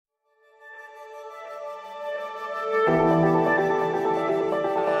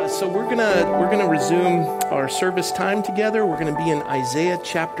So we're gonna resume our service time together. We're gonna be in Isaiah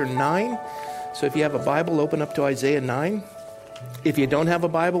chapter 9. So if you have a Bible, open up to Isaiah 9. If you don't have a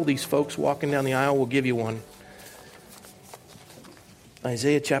Bible, these folks walking down the aisle will give you one.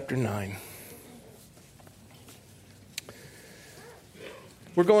 Isaiah chapter 9.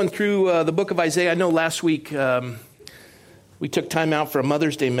 We're going through the book of Isaiah. I know last week we took time out for a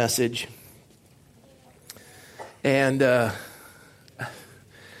Mother's Day message. And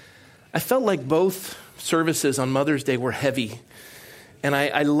I felt like both services on Mother's Day were heavy. And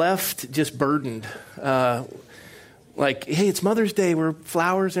I left just burdened. Like, hey, it's Mother's Day, we're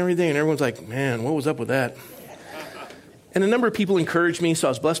flowers and everything. And everyone's like, man, what was up with that? And a number of people encouraged me, so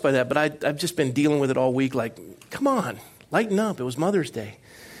I was blessed by that. But I've just been dealing with it all week, like, come on, lighten up. It was Mother's Day.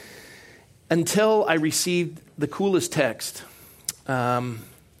 Until I received the coolest text. I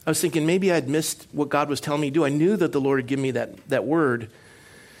was thinking maybe I'd missed what God was telling me to do. I knew that the Lord had given me that word.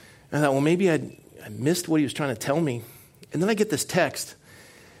 And I thought, well, maybe I missed what he was trying to tell me. And then I get this text.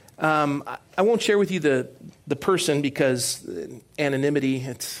 I won't share with you the person because anonymity,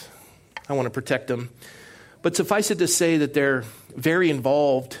 I want to protect them. But suffice it to say that they're very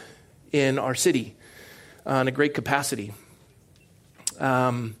involved in our city in a great capacity.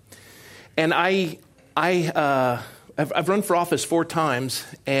 And I've run for office 4 times,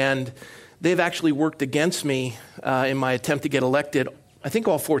 and they've actually worked against me in my attempt to get elected, I think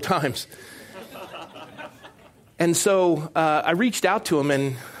all 4 times. And so I reached out to them,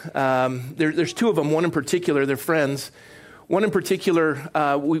 and there's 2 of them, one in particular, they're friends. One in particular,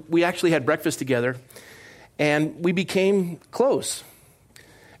 we actually had breakfast together, and we became close.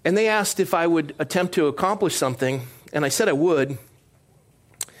 And they asked if I would attempt to accomplish something, and I said I would.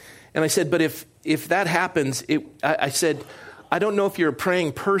 And I said, but if that happens, I said, I don't know if you're a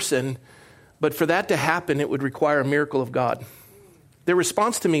praying person, but for that to happen, it would require a miracle of God. Their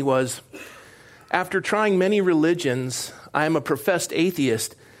response to me was, after trying many religions, I am a professed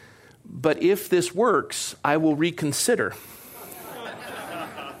atheist, but if this works, I will reconsider.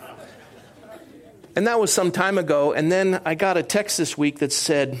 And that was some time ago. And then I got a text this week that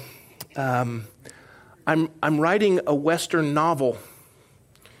said, I'm writing a Western novel.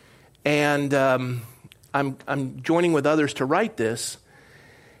 And I'm joining with others to write this.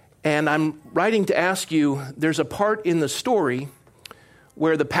 And I'm writing to ask you, there's a part in the story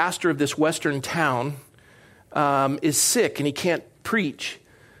where the pastor of this Western town is sick and he can't preach.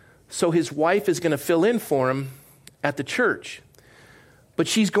 So his wife is going to fill in for him at the church. But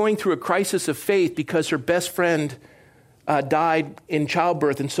she's going through a crisis of faith because her best friend died in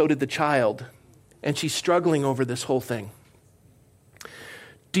childbirth, and so did the child. And she's struggling over this whole thing.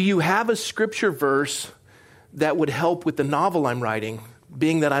 Do you have a scripture verse that would help with the novel I'm writing,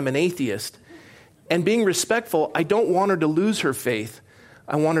 being that I'm an atheist? And being respectful, I don't want her to lose her faith.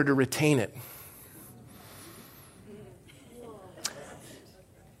 I want her to retain it.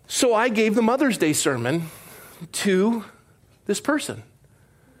 So I gave the Mother's Day sermon to this person,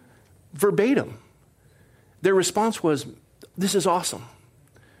 verbatim. Their response was, this is awesome.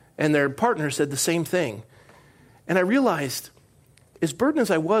 And their partner said the same thing. And I realized, as burdened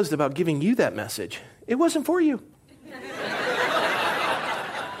as I was about giving you that message, it wasn't for you.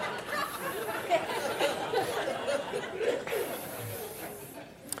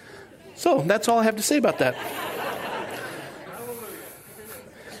 So that's all I have to say about that.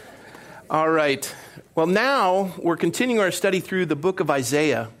 All right. Well, now we're continuing our study through the book of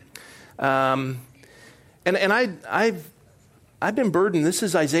Isaiah. And I've been burdened. This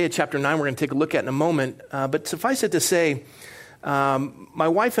is Isaiah chapter 9 we're going to take a look at in a moment. But suffice it to say, my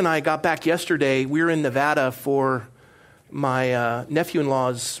wife and I got back yesterday. We were in Nevada for my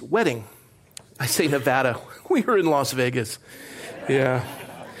nephew-in-law's wedding. I say Nevada. We were in Las Vegas. Yeah.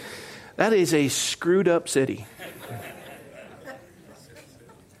 That is a screwed up city.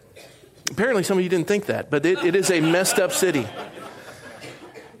 Apparently some of you didn't think that, but it is a messed up city.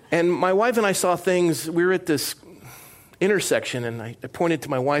 And my wife and I saw things. We were at this intersection, and I pointed to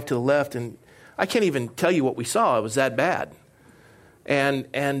my wife to the left, and I can't even tell you what we saw. It was that bad. And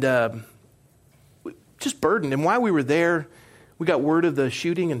just burdened. And while we were there, we got word of the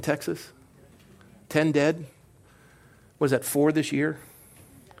shooting in Texas. 10 dead. Was that 4 this year?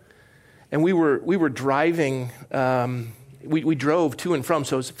 And we were driving. We drove to and from,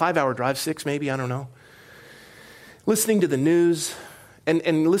 so it was a 5-hour drive, 6 maybe, I don't know. Listening to the news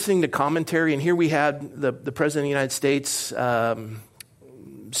and listening to commentary. And here we had the President of the United States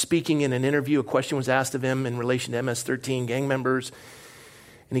speaking in an interview. A question was asked of him in relation to MS-13 gang members,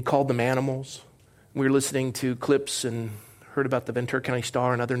 and he called them animals. We were listening to clips and heard about the Ventura County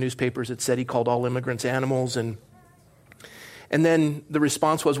Star and other newspapers that said he called all immigrants animals. And And then the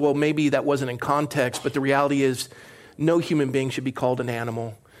response was, well, maybe that wasn't in context, but the reality is no human being should be called an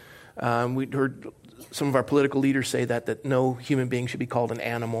animal. We heard some of our political leaders say that no human being should be called an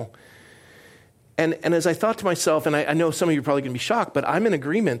animal. And as I thought to myself, and I know some of you are probably going to be shocked, but I'm in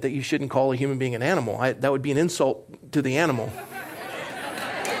agreement that you shouldn't call a human being an animal. That would be an insult to the animal.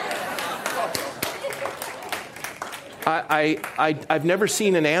 I've never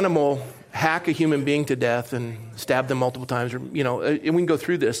seen an animal hack a human being to death and stab them multiple times, and we can go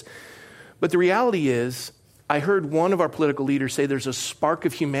through this. But the reality is, I heard one of our political leaders say there's a spark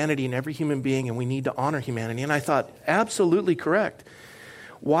of humanity in every human being and we need to honor humanity. And I thought, absolutely correct.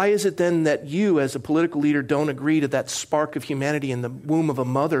 Why is it then that you as a political leader don't agree to that spark of humanity in the womb of a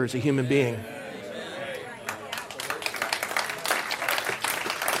mother as a human being?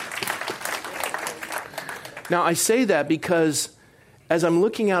 Now, I say that because as I'm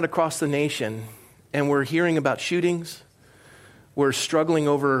looking out across the nation and we're hearing about shootings, we're struggling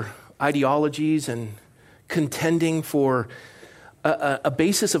over ideologies and contending for a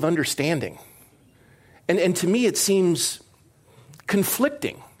basis of understanding. And to me, it seems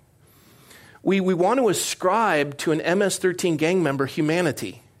conflicting. We want to ascribe to an MS-13 gang member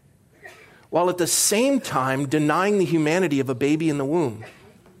humanity, while at the same time denying the humanity of a baby in the womb.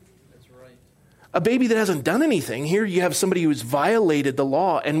 A baby that hasn't done anything. Here you have somebody who's violated the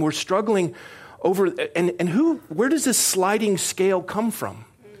law, and we're struggling over, where does this sliding scale come from?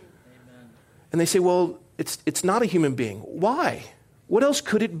 Amen. And they say, well, it's not a human being. Why? What else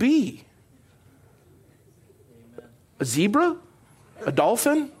could it be? Amen. A zebra? A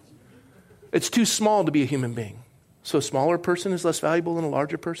dolphin? It's too small to be a human being. So a smaller person is less valuable than a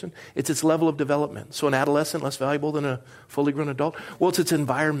larger person? It's its level of development. So an adolescent less valuable than a fully grown adult? Well, it's its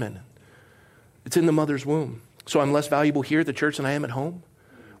environment. It's in the mother's womb. So I'm less valuable here at the church than I am at home?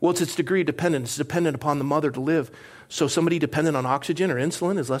 Well, it's its degree of dependence. It's dependent upon the mother to live. So somebody dependent on oxygen or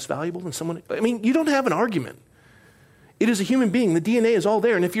insulin is less valuable than someone... I mean, you don't have an argument. It is a human being. The DNA is all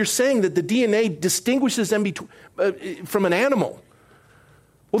there. And if you're saying that the DNA distinguishes them from an animal,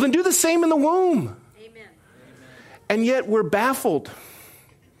 well, then do the same in the womb. Amen. And yet we're baffled.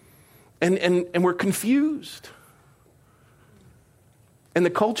 And we're confused. And the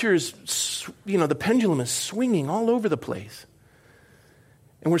culture is, the pendulum is swinging all over the place.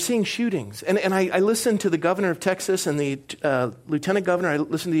 And we're seeing shootings. And I listened to the governor of Texas and the lieutenant governor. I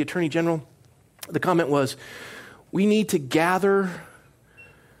listened to the attorney general. The comment was, we need to gather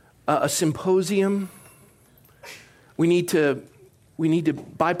a symposium. We need to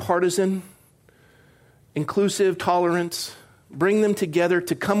bipartisan, inclusive, tolerance, bring them together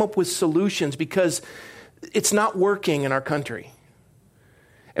to come up with solutions because it's not working in our country.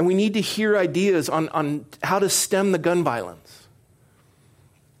 And we need to hear ideas on how to stem the gun violence.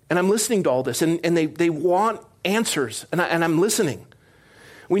 And I'm listening to all this, and they want answers, and I'm listening.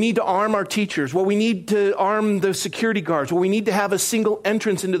 We need to arm our teachers. Well, we need to arm the security guards. Well, we need to have a single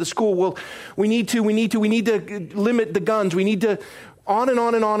entrance into the school. Well, we need to limit the guns. We need to, on and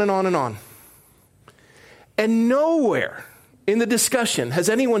on and on and on and on. And nowhere in the discussion has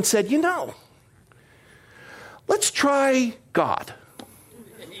anyone said, let's try God.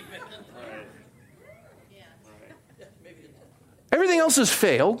 Everything else has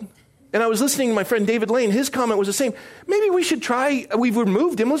failed. And I was listening to my friend David Lane. His comment was the same. Maybe we should try, we've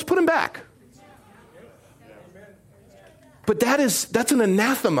removed him, let's put him back. But that's an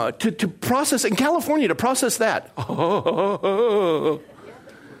anathema to process, in California, to process that.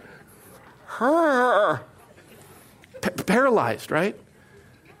 Paralyzed, right?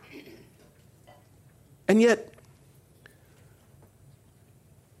 And yet,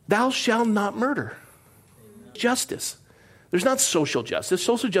 thou shalt not murder. Justice. There's not social justice.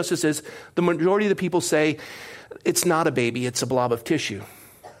 Social justice is the majority of the people say it's not a baby, it's a blob of tissue.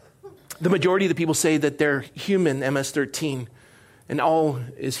 The majority of the people say that they're human, MS-13, and all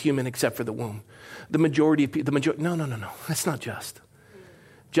is human except for the womb. The majority of people, no, that's not just.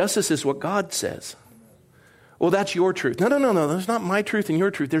 Justice is what God says. Well, that's your truth. No, that's not my truth and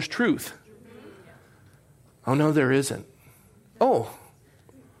your truth. There's truth. Oh, no, there isn't. Oh,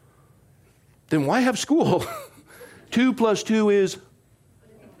 then why have school? 2 + 2 is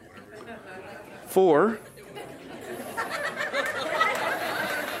 4.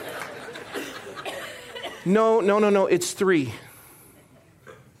 No, it's 3.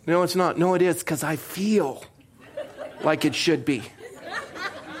 No, it's not. No, it is, because I feel like it should be.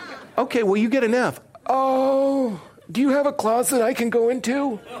 Okay, well, you get an F. Oh, do you have a closet I can go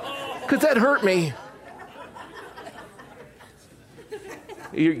into? Because that hurt me.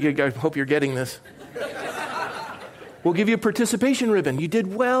 I hope you're getting this. We'll give you a participation ribbon. You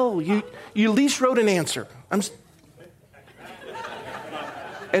did well. You at least wrote an answer.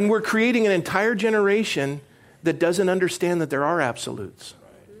 And we're creating an entire generation that doesn't understand that there are absolutes.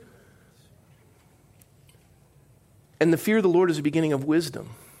 And the fear of the Lord is the beginning of wisdom.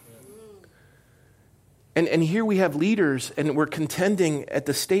 And here we have leaders, and we're contending at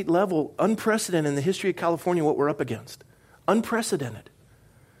the state level, unprecedented in the history of California, what we're up against. Unprecedented.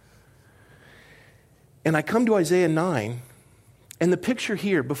 And I come to Isaiah 9, and the picture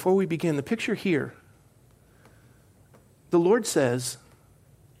here, before we begin, the picture here, the Lord says,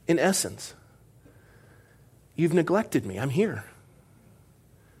 in essence, you've neglected me. I'm here.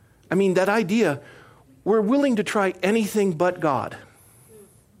 I mean, that idea, we're willing to try anything but God.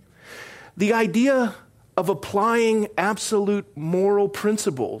 The idea of applying absolute moral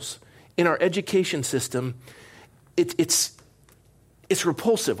principles in our education system, it's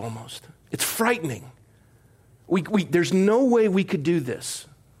repulsive almost. It's frightening. There's no way we could do this,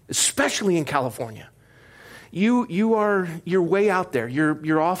 especially in California. You're way out there.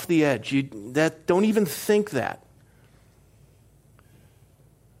 You're off the edge. Don't even think that.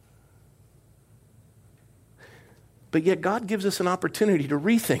 But yet God gives us an opportunity to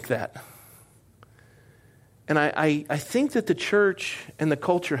rethink that. And I think that the church and the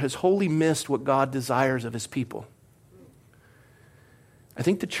culture has wholly missed what God desires of his people. I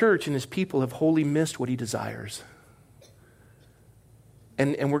think the church and his people have wholly missed what he desires.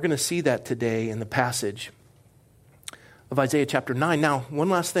 And we're going to see that today in the passage of Isaiah chapter 9. Now, one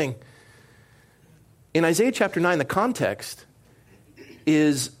last thing. In Isaiah chapter 9, the context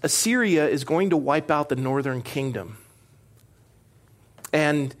is Assyria is going to wipe out the northern kingdom.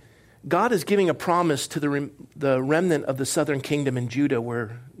 And God is giving a promise to the remnant of the southern kingdom in Judah,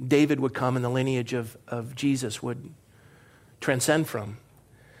 where David would come and the lineage of Jesus would transcend from.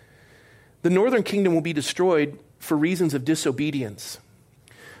 The northern kingdom will be destroyed for reasons of disobedience.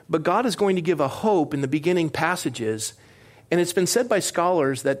 But God is going to give a hope in the beginning passages. And it's been said by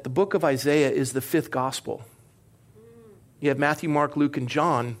scholars that the book of Isaiah is the fifth gospel. You have Matthew, Mark, Luke, and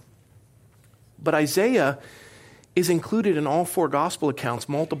John. But Isaiah is included in all four gospel accounts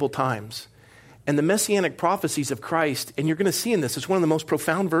multiple times. And the messianic prophecies of Christ, and you're going to see in this, it's one of the most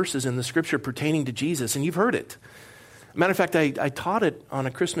profound verses in the scripture pertaining to Jesus, and you've heard it. Matter of fact, I taught it on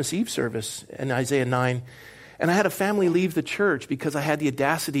a Christmas Eve service in Isaiah 9, and I had a family leave the church because I had the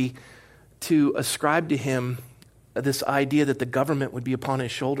audacity to ascribe to him this idea that the government would be upon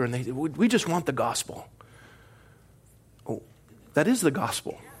his shoulder, and we just want the gospel. Oh, that is the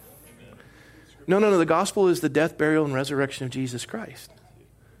gospel. No, the gospel is the death, burial, and resurrection of Jesus Christ.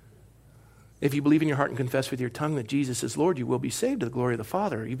 If you believe in your heart and confess with your tongue that Jesus is Lord, you will be saved to the glory of the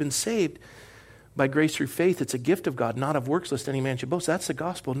Father. You've been saved by grace through faith. It's a gift of God, not of works, lest any man should boast. That's the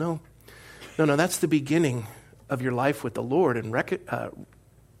gospel. No, that's the beginning of your life with the Lord and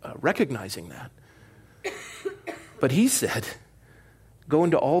recognizing that. But he said, go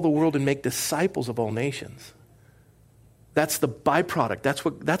into all the world and make disciples of all nations. That's the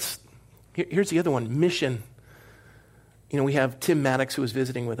byproduct. Here's the other one, mission. We have Tim Maddox who was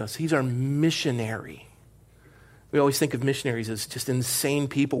visiting with us. He's our missionary. We always think of missionaries as just insane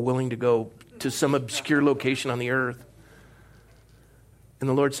people willing to go to some obscure location on the earth. And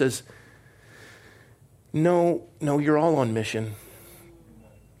the Lord says, no, you're all on mission.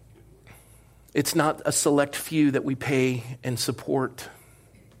 It's not a select few that we pay and support.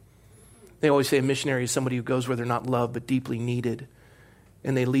 They always say a missionary is somebody who goes where they're not loved but deeply needed.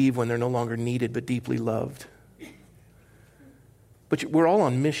 And they leave when they're no longer needed but deeply loved. But we're all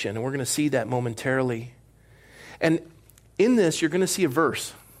on mission, and we're going to see that momentarily. And in this, you're going to see a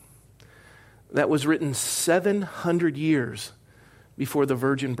verse that was written 700 years before the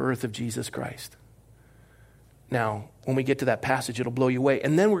virgin birth of Jesus Christ. Now, when we get to that passage, it'll blow you away.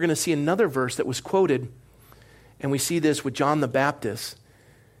 And then we're going to see another verse that was quoted, and we see this with John the Baptist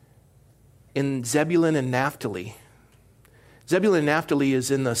in Zebulun and Naphtali. Zebulun and Naphtali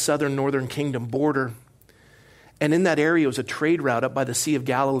is in the southern northern kingdom border. And in that area was a trade route up by the Sea of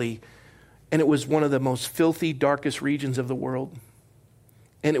Galilee. And it was one of the most filthy, darkest regions of the world.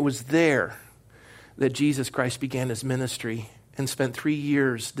 And it was there that Jesus Christ began his ministry and spent 3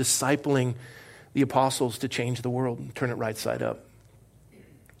 years discipling the apostles to change the world and turn it right side up.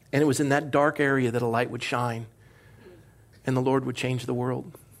 And it was in that dark area that a light would shine and the Lord would change the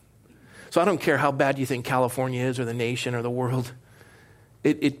world. So I don't care how bad you think California is or the nation or the world.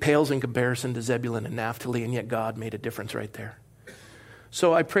 It pales in comparison to Zebulun and Naphtali, and yet God made a difference right there.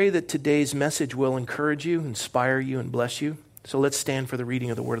 So I pray that today's message will encourage you, inspire you, and bless you. So let's stand for the reading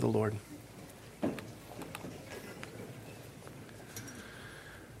of the word of the Lord.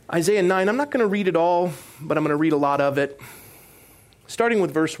 Isaiah 9, I'm not going to read it all, but I'm going to read a lot of it. Starting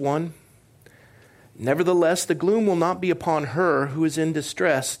with verse 1. Nevertheless, the gloom will not be upon her who is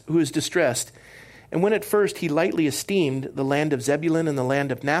distressed. And when at first he lightly esteemed the land of Zebulun and the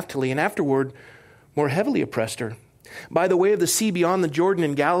land of Naphtali, and afterward more heavily oppressed her. By the way of the sea beyond the Jordan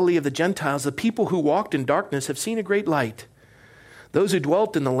in Galilee of the Gentiles, the people who walked in darkness have seen a great light. Those who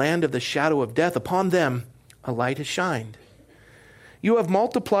dwelt in the land of the shadow of death, upon them a light has shined. You have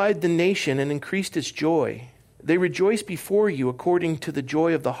multiplied the nation and increased its joy. They rejoice before you according to the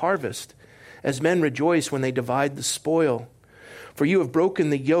joy of the harvest, as men rejoice when they divide the spoil. For you have broken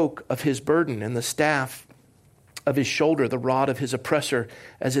the yoke of his burden and the staff of his shoulder, the rod of his oppressor,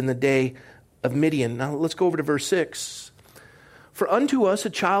 as in the day of Midian. Now let's go over to verse 6. For unto us a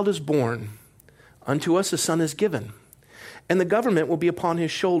child is born, unto us a son is given, and the government will be upon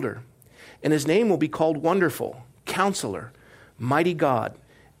his shoulder, and his name will be called Wonderful, Counselor, Mighty God,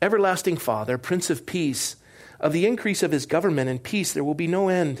 Everlasting Father, Prince of Peace. Of the increase of his government and peace there will be no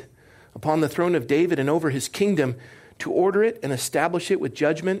end, upon the throne of David and over his kingdom, to order it and establish it with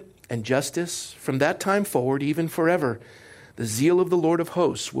judgment and justice from that time forward, even forever. The zeal of the Lord of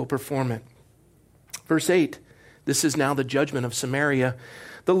hosts will perform it. Verse 8, this is now the judgment of Samaria.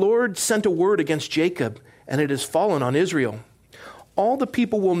 The Lord sent a word against Jacob, and it has fallen on Israel. All the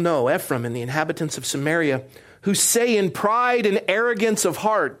people will know, Ephraim and the inhabitants of Samaria, who say in pride and arrogance of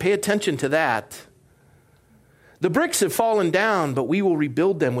heart, pay attention to that. The bricks have fallen down, but we will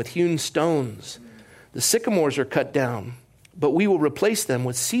rebuild them with hewn stones. The sycamores are cut down, but we will replace them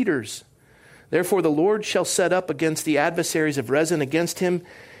with cedars. Therefore the Lord shall set up against the adversaries of Rezin against him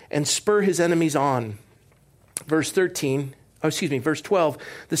and spur his enemies on. Verse 12.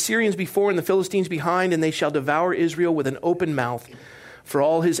 The Syrians before and the Philistines behind, and they shall devour Israel with an open mouth. For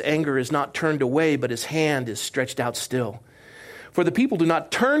all his anger is not turned away, but his hand is stretched out still. For the people do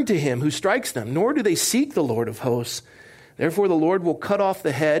not turn to him who strikes them, nor do they seek the Lord of hosts. Therefore the Lord will cut off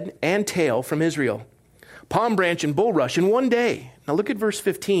the head and tail from Israel, palm branch and bulrush in one day. Now look at verse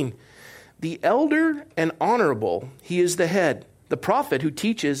 15. The elder and honorable, he is the head. The prophet who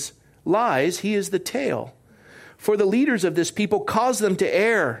teaches lies, he is the tail. For the leaders of this people cause them to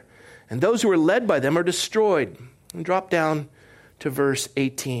err, and those who are led by them are destroyed. And drop down to verse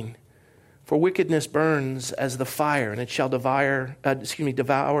 18. For wickedness burns as the fire, and it shall devour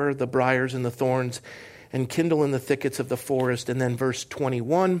the briars and the thorns, and kindle in the thickets of the forest. And then verse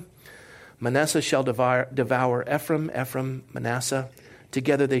 21, Manasseh shall devour Ephraim, Manasseh.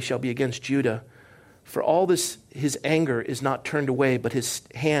 Together they shall be against Judah. For all this, his anger is not turned away, but his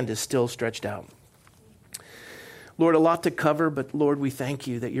hand is still stretched out. Lord, a lot to cover, but Lord, we thank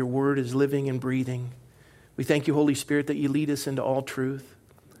you that your word is living and breathing. We thank you, Holy Spirit, that you lead us into all truth.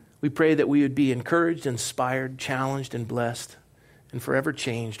 We pray that we would be encouraged, inspired, challenged, and blessed, and forever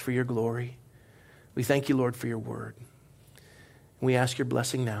changed for your glory. We thank you, Lord, for your word. We ask your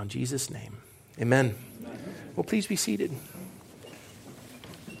blessing now in Jesus' name. Amen. Well, please be seated.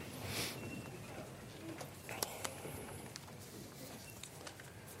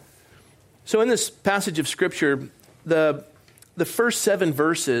 So in this passage of Scripture, the first 7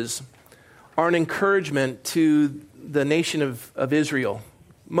 verses are an encouragement to the nation of Israel,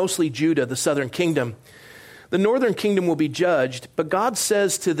 mostly Judah, the southern kingdom. The northern kingdom will be judged, but God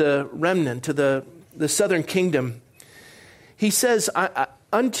says to the remnant, to the southern kingdom, he says,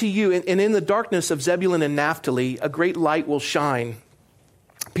 unto you, and in the darkness of Zebulun and Naphtali, a great light will shine.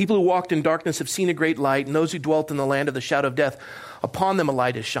 People who walked in darkness have seen a great light, and those who dwelt in the land of the shadow of death, upon them a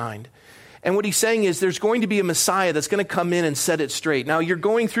light has shined. And what he's saying is there's going to be a Messiah that's going to come in and set it straight. Now, you're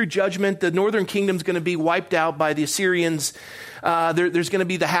going through judgment. The northern kingdom's going to be wiped out by the Assyrians. There's going to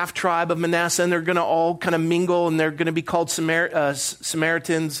be the half tribe of Manasseh, and they're going to all kind of mingle, and they're going to be called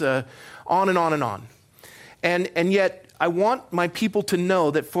Samaritans, on and on and on. And yet, I want my people to know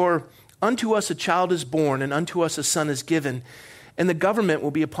that for unto us a child is born, and unto us a son is given, and the government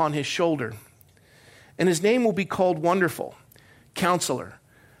will be upon his shoulder. And his name will be called Wonderful, Counselor,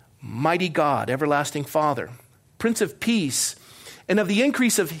 Mighty God, Everlasting Father, Prince of Peace. And of the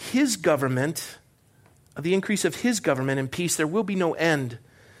increase of his government and peace, there will be no end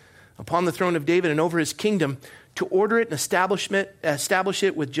upon the throne of David and over his kingdom, to order it and establish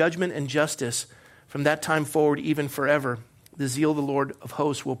it with judgment and justice from that time forward, even forever. The zeal of the Lord of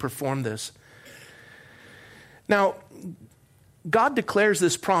hosts will perform this. Now, God declares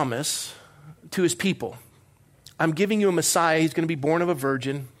this promise to his people. I'm giving you a Messiah. He's going to be born of a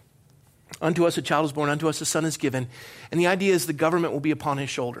virgin. Unto us a child is born, unto us a son is given. And the idea is the government will be upon his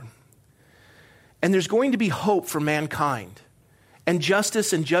shoulder. And there's going to be hope for mankind. And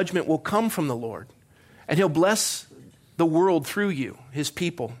justice and judgment will come from the Lord. And he'll bless the world through you, his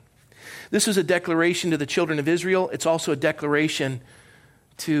people. This is a declaration to the children of Israel. It's also a declaration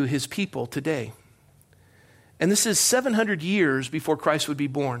to his people today. And this is 700 years before Christ would be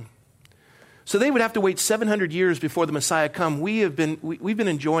born. So they would have to wait 700 years before the Messiah come. We've been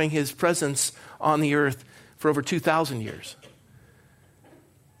enjoying his presence on the earth for over 2,000 years.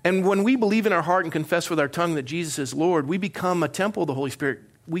 And when we believe in our heart and confess with our tongue that Jesus is Lord, we become a temple of the Holy Spirit.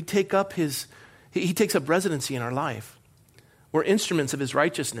 He takes up residency in our life. We're instruments of his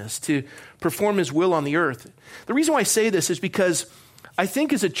righteousness to perform his will on the earth. The reason why I say this is because I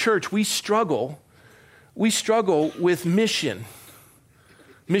think as a church we struggle with mission.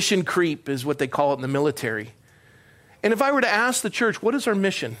 Mission creep is what they call it in the military. And if I were to ask the church, what is our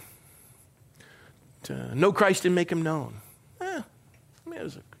mission? To know Christ and make him known. It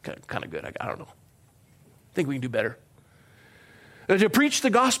was kind of good. I don't know. I think we can do better. To preach the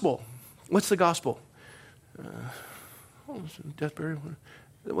gospel. What's the gospel? Death, burial.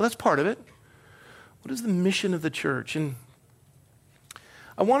 Well, that's part of it. What is the mission of the church? And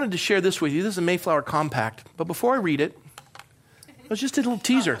I wanted to share this with you. This is a Mayflower Compact. But before I read it, it was just a little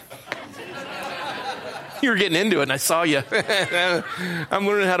teaser. You were getting into it, and I saw you. I'm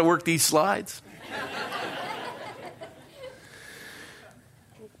learning how to work these slides.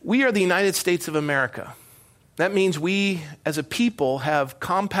 We are the United States of America. That means we, as a people, have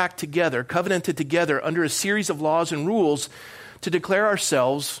compact together, covenanted together under a series of laws and rules to declare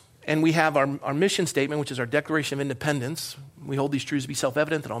ourselves, and we have our mission statement, which is our Declaration of Independence. We hold these truths to be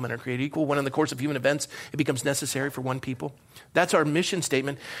self-evident, that all men are created equal. When in the course of human events, it becomes necessary for one people. That's our mission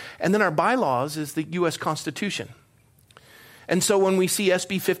statement. And then our bylaws is the U.S. Constitution. And so when we see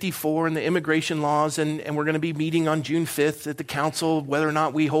SB 54 and the immigration laws, and we're going to be meeting on June 5th at the council, whether or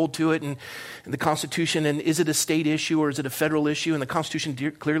not we hold to it and the Constitution, and is it a state issue or is it a federal issue? And the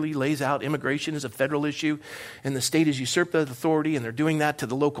Constitution clearly lays out immigration is a federal issue, and the state has usurped that authority, and they're doing that to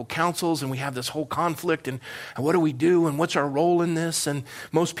the local councils, and we have this whole conflict, and what do we do, and what's our role in this? And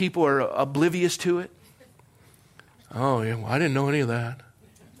most people are oblivious to it. Oh, yeah, well, I didn't know any of that.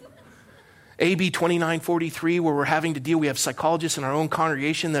 AB 2943, where we're having to deal, we have psychologists in our own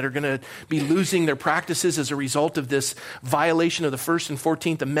congregation that are going to be losing their practices as a result of this violation of the First and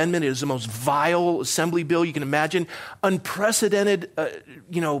 14th Amendment. It is the most vile assembly bill you can imagine. Unprecedented,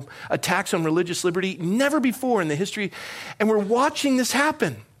 attacks on religious liberty, never before in the history. And we're watching this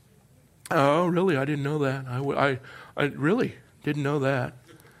happen. Oh, really? I didn't know that. I really didn't know that.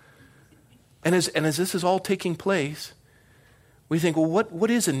 And as this is all taking place, we think, well,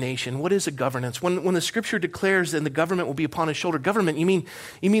 what is a nation? What is a governance? When the scripture declares that the government will be upon his shoulder, government, you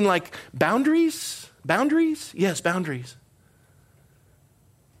mean like boundaries? Boundaries? Yes, boundaries.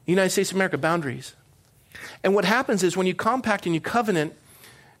 United States of America, boundaries. And what happens is when you compact and you covenant,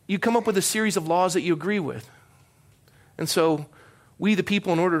 you come up with a series of laws that you agree with. And so we, the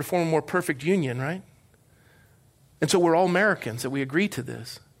people, in order to form a more perfect union, right? And so we're all Americans, that we agree to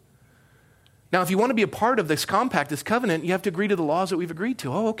this. Now, if you want to be a part of this compact, this covenant, you have to agree to the laws that we've agreed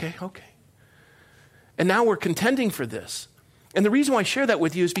to. Oh, okay. And now we're contending for this. And the reason why I share that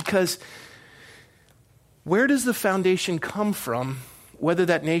with you is because where does the foundation come from, whether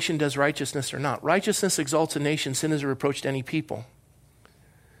that nation does righteousness or not? Righteousness exalts a nation, sin is a reproach to any people.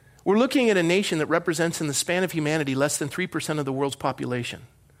 We're looking at a nation that represents in the span of humanity less than 3% of the world's population,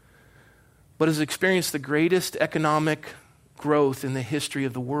 but has experienced the greatest economic growth in the history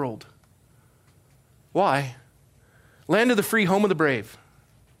of the world. Why? Land of the free, home of the brave.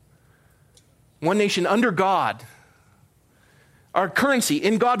 One nation under God. Our currency,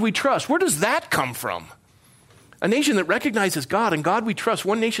 in God we trust. Where does that come from? A nation that recognizes God, and God we trust.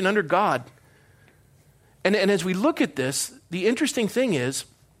 One nation under God. And as we look at this, the interesting thing is,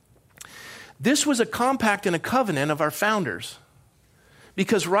 this was a compact and a covenant of our founders.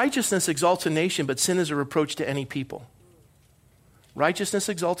 Because righteousness exalts a nation, but sin is a reproach to any people. Righteousness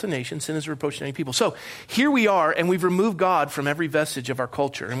exalts a nation, sin is a reproach to any people. So here we are, and we've removed God from every vestige of our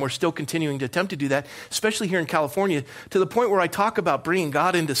culture, and we're still continuing to attempt to do that, especially here in California, to the point where I talk about bringing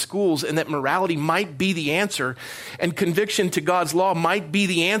God into schools and that morality might be the answer, and conviction to God's law might be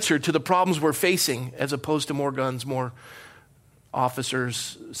the answer to the problems we're facing, as opposed to more guns, more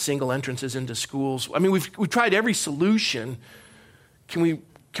officers, single entrances into schools. I mean, we've tried every solution. Can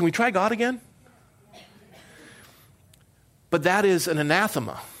we try God again? But that is an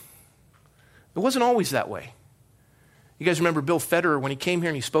anathema. It wasn't always that way. You guys remember Bill Federer when he came here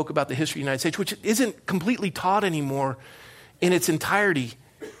and he spoke about the history of the United States, which isn't completely taught anymore in its entirety.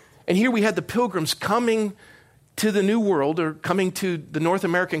 And here we had the Pilgrims coming to the New World, or coming to the North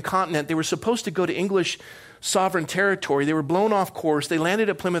American continent. They were supposed to go to English sovereign territory. They were blown off course. They landed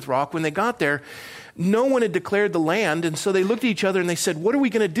at Plymouth Rock. When they got there, no one had declared the land, and so they looked at each other and they said, what are we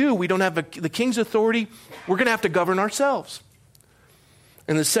going to do? We don't have the king's authority. We're going to have to govern ourselves.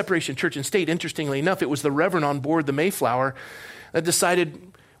 in the separation of church and state. Interestingly enough, it was the reverend on board the Mayflower that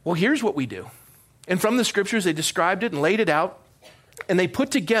decided, well, here's what we do. And from the scriptures, they described it and laid it out. And they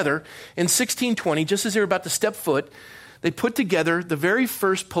put together in 1620, just as they were about to step foot, they put together the very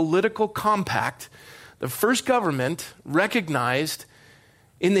first political compact, the first government recognized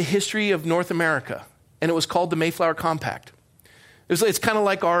in the history of North America. And it was called the Mayflower Compact. It's kind of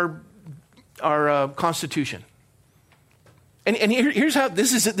like our Constitution. And here's how,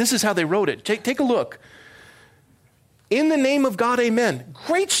 this is how they wrote it. Take a look. In the name of God, amen.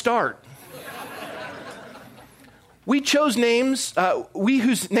 Great start. We chose names, we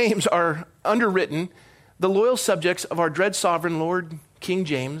whose names are underwritten, the loyal subjects of our dread sovereign Lord King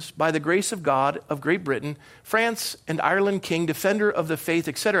James, by the grace of God of Great Britain, France and Ireland King, defender of the faith,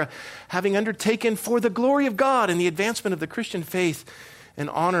 etc., having undertaken for the glory of God and the advancement of the Christian faith and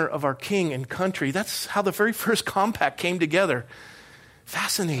honor of our king and country. That's how the very first compact came together.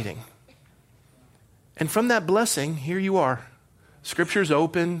 Fascinating. And from that blessing, here you are. Scripture's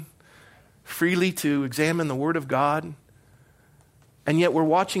open, freely to examine the Word of God. And yet we're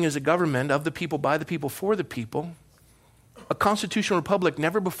watching as a government of the people, by the people, for the people, a constitutional republic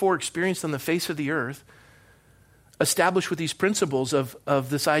never before experienced on the face of the earth, established with these principles of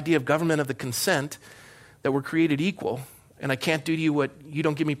this idea of government of the consent, that we're created equal. And I can't do to you what you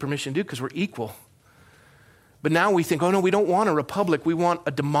don't give me permission to do because we're equal. But now we think, oh no, we don't want a republic. We want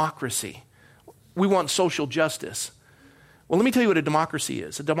a democracy. We want social justice. Well, let me tell you what a democracy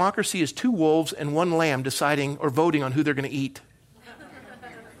is. A democracy is 2 wolves and 1 lamb deciding or voting on who they're going to eat.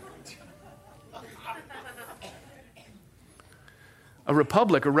 A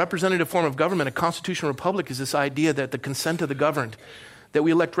republic, a representative form of government, a constitutional republic, is this idea that the consent of the governed, that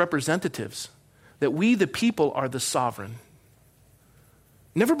we elect representatives, that we, the people, are the sovereign.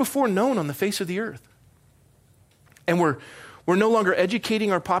 Never before known on the face of the earth. And we're no longer educating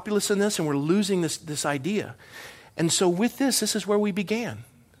our populace in this, and we're losing this idea. And so with this is where we began.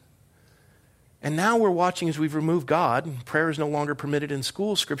 And now we're watching as we've removed God, and prayer is no longer permitted in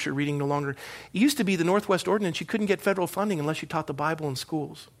schools, scripture reading no longer. It used to be the Northwest Ordinance, you couldn't get federal funding unless you taught the Bible in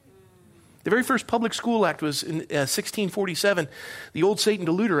schools. The very first Public School Act was in 1647, the old Satan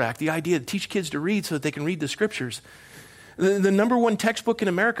Deluder Act, the idea to teach kids to read so that they can read the scriptures. The number 1 textbook in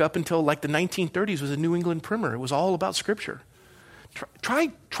America up until like the 1930s was a New England Primer. It was all about scripture.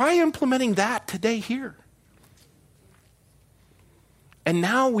 Try implementing that today here. And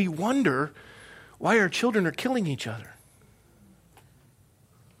now we wonder why our children are killing each other.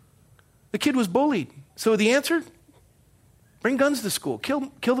 The kid was bullied. So the answer? Bring guns to school.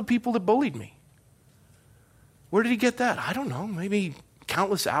 Kill the people that bullied me. Where did he get that? I don't know. Maybe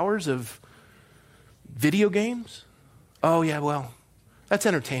countless hours of video games? Oh yeah, well, that's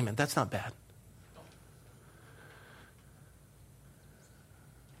entertainment. That's not bad.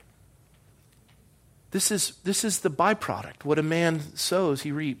 This is the byproduct. What a man sows,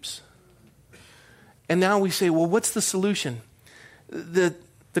 he reaps. And now we say, well, what's the solution? The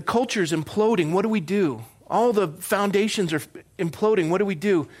culture's imploding. What do we do? All the foundations are imploding. What do we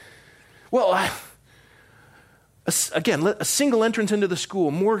do? Well, again, a single entrance into the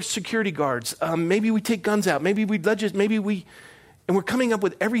school, more security guards. Maybe we take guns out. Maybe and we're coming up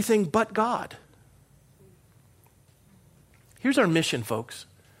with everything but God. Here's our mission, folks.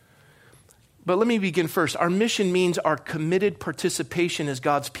 But let me begin first. Our mission means our committed participation as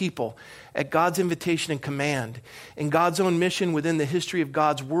God's people, at God's invitation and command, in God's own mission within the history of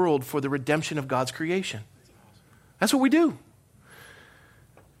God's world for the redemption of God's creation. That's what we do.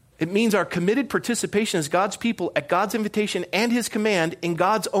 It means our committed participation as God's people at God's invitation and his command in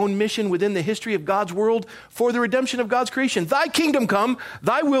God's own mission within the history of God's world for the redemption of God's creation. Thy kingdom come,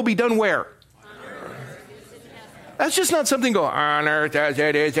 thy will be done where? That's just not something go, on earth as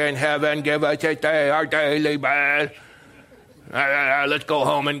it is in heaven, give us this day our daily bread. Let's go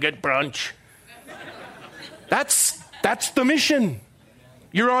home and get brunch. That's the mission.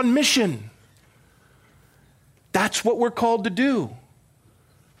 You're on mission. That's what we're called to do.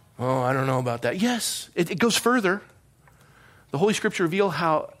 Oh, I don't know about that. Yes, it goes further. The Holy Scripture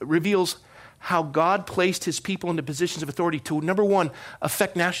reveals how God placed his people into positions of authority to, number 1,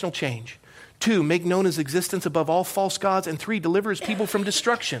 affect national change. 2, make known his existence above all false gods. And 3, deliver his people from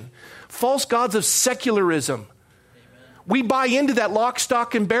destruction. False gods of secularism. Amen. We buy into that lock,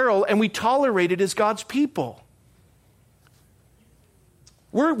 stock, and barrel, and we tolerate it as God's people.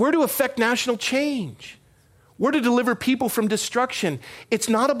 We're to affect national change. We're to deliver people from destruction. It's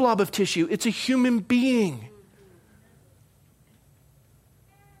not a blob of tissue. It's a human being.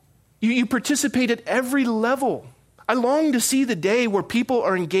 You participate at every level. I long to see the day where people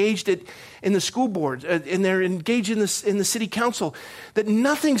are engaged in the school boards and they're engaged in the city council, that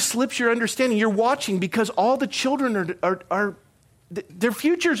nothing slips your understanding. You're watching because all the children are their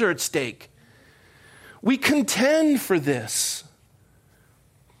futures are at stake. We contend for this.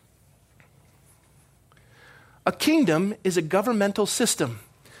 A kingdom is a governmental system.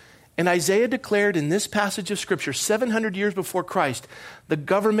 And Isaiah declared in this passage of Scripture, 700 years before Christ, the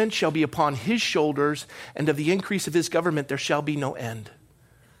government shall be upon his shoulders, and of the increase of his government there shall be no end.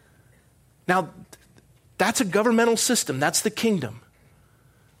 Now, that's a governmental system. That's the kingdom.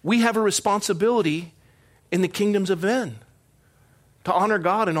 We have a responsibility in the kingdoms of men to honor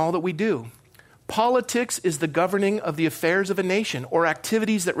God in all that we do. Politics is the governing of the affairs of a nation or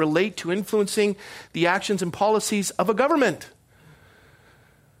activities that relate to influencing the actions and policies of a government.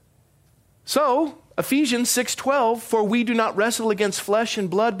 So, Ephesians 6:12, for we do not wrestle against flesh and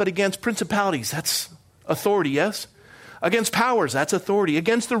blood, but against principalities. That's authority, yes? Against powers, that's authority.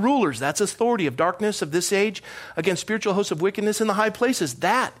 Against the rulers, that's authority of darkness of this age. Against spiritual hosts of wickedness in the high places,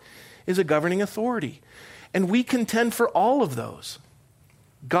 that is a governing authority. And we contend for all of those.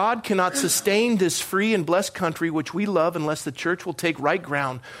 God cannot sustain this free and blessed country which we love unless the church will take right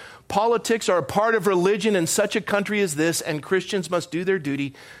ground. Politics are a part of religion in such a country as this, and Christians must do their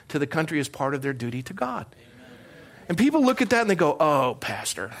duty to the country as part of their duty to God. Amen. And people look at that and they go, oh,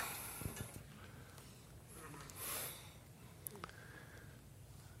 Pastor.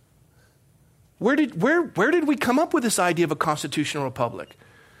 Where did we come up with this idea of a constitutional republic?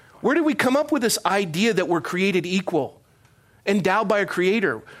 Where did we come up with this idea that we're created equal, endowed by a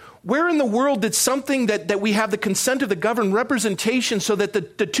creator? Where in the world did something that we have the consent of the governed representation so that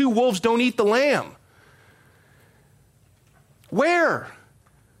the two wolves don't eat the lamb? Where?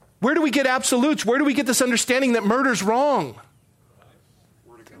 Where do we get absolutes? Where do we get this understanding that murder's wrong?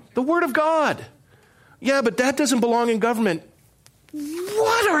 The Word of God. Yeah, but that doesn't belong in government.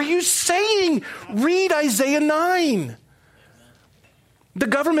 What are you saying? Read Isaiah 9. The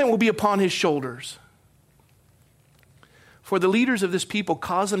government will be upon his shoulders. For the leaders of this people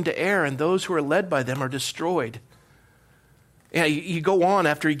cause them to err, and those who are led by them are destroyed. Yeah, you go on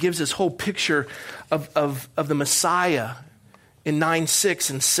after he gives this whole picture of the Messiah in 9:6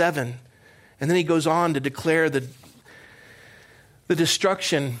 and 7. And then he goes on to declare the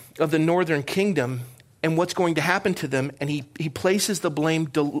destruction of the northern kingdom and what's going to happen to them. And he places the blame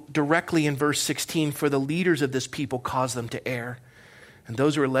directly in verse 16. For the leaders of this people cause them to err, and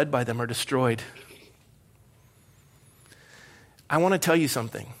those who are led by them are destroyed. I want to tell you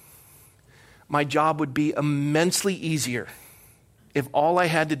something. My job would be immensely easier if all I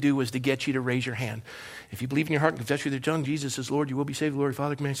had to do was to get you to raise your hand. If you believe in your heart and confess with your tongue, Jesus is Lord, you will be saved. Glory,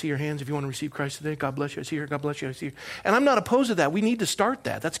 Father, may I see your hands if you want to receive Christ today? God bless you. I see you. God bless you. I see you. And I'm not opposed to that. We need to start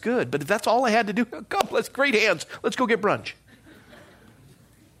that. That's good. But if that's all I had to do, God bless, great hands. Let's go get brunch.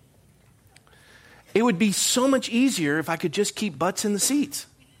 It would be so much easier if I could just keep butts in the seats.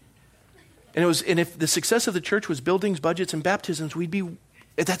 And if the success of the church was buildings, budgets, and baptisms,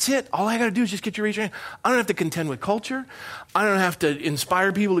 that's it. All I got to do is just get you to raise your hand. I don't have to contend with culture. I don't have to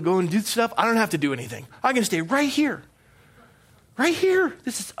inspire people to go and do stuff. I don't have to do anything. I can stay right here. Right here.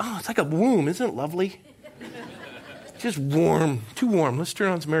 It's like a womb. Isn't it lovely? Just warm. Too warm. Let's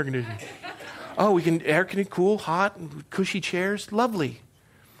turn on some air conditioning. Oh, we can air condition, cool, hot, cushy chairs. Lovely.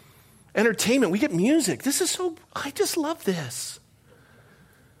 Entertainment. We get music. I just love this.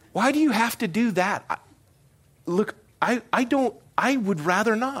 Why do you have to do that? I would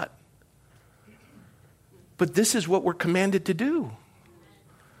rather not. But this is what we're commanded to do.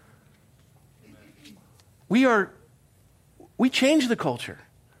 We change the culture.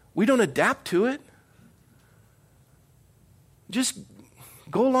 We don't adapt to it. Just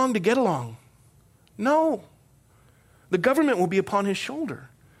go along to get along. No. The government will be upon his shoulder.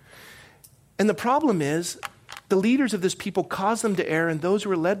 And the problem is, the leaders of this people cause them to err, and those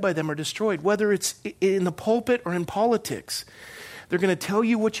who are led by them are destroyed. Whether it's in the pulpit or in politics, they're going to tell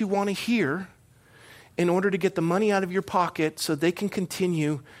you what you want to hear in order to get the money out of your pocket so they can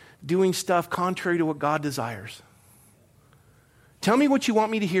continue doing stuff contrary to what God desires. Tell me what you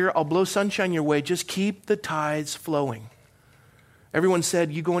want me to hear. I'll blow sunshine your way. Just keep the tithes flowing. Everyone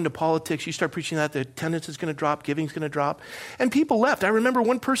said, you go into politics, you start preaching that, the attendance is going to drop, giving is going to drop. And people left. I remember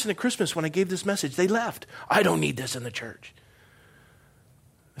one person at Christmas when I gave this message, they left. I don't need this in the church.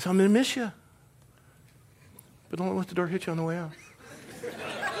 I said, I'm going to miss you. But don't let the door hit you on the way out.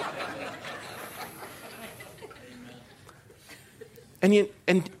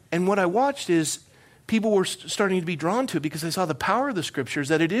 And what I watched is people were starting to be drawn to it because they saw the power of the scriptures,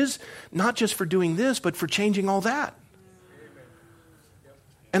 that it is not just for doing this, but for changing all that.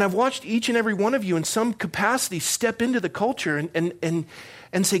 And I've watched each and every one of you in some capacity step into the culture and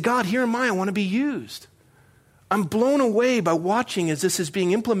say, God, here am I want to be used. I'm blown away by watching as this is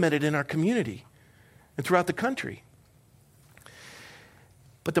being implemented in our community and throughout the country.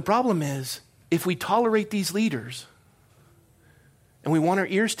 But the problem is, if we tolerate these leaders and we want our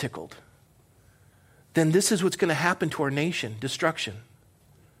ears tickled, then this is what's going to happen to our nation, destruction.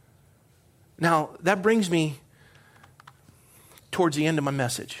 Now, that brings me towards the end of my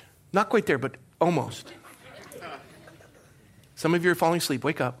message. Not quite there, but almost. Some of you are falling asleep.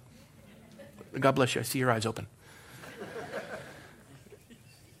 Wake up. God bless you. I see your eyes open.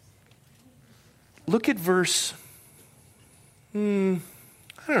 Look at verse, I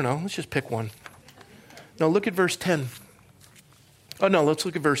don't know. Let's just pick one. No, look at verse 10. Oh, no, let's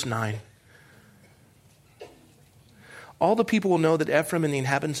look at verse 9. All the people will know that Ephraim and the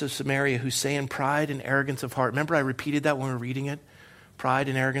inhabitants of Samaria who say in pride and arrogance of heart. Remember I repeated that when we were reading it? Pride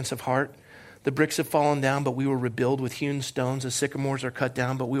and arrogance of heart. The bricks have fallen down, but we will rebuild with hewn stones. The sycamores are cut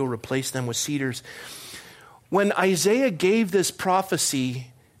down, but we will replace them with cedars. When Isaiah gave this prophecy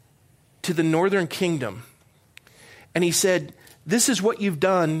to the northern kingdom, and he said, this is what you've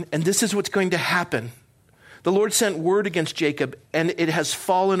done, and this is what's going to happen. The Lord sent word against Jacob, and it has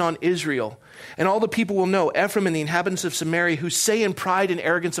fallen on Israel. And all the people will know, Ephraim and the inhabitants of Samaria, who say in pride and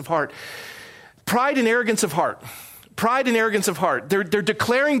arrogance of heart. Pride and arrogance of heart. Pride and arrogance of heart. They're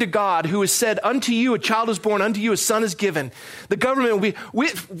declaring to God, who has said, unto you a child is born, unto you a son is given. The government will be,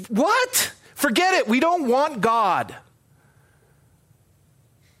 what? Forget it. We don't want God.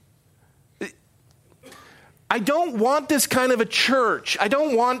 I don't want this kind of a church. I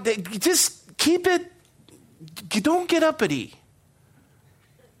don't want, just keep it, don't get uppity.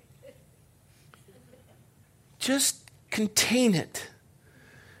 Just contain it.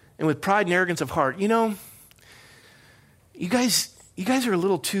 And with pride and arrogance of heart, you know, you guys are a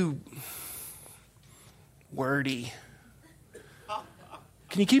little too wordy.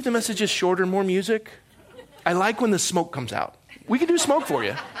 Can you keep the messages shorter, more music? I like when the smoke comes out. We can do smoke for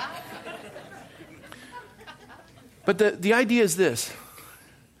you. But the idea is this.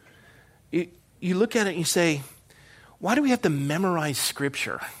 You look at it and you say, why do we have to memorize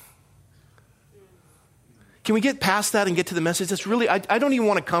Scripture? Can we get past that and get to the message? That's really, I don't even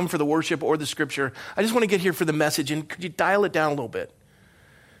want to come for the worship or the Scripture. I just want to get here for the message. And could you dial it down a little bit?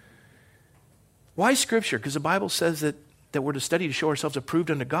 Why Scripture? Because the Bible says that we're to study to show ourselves approved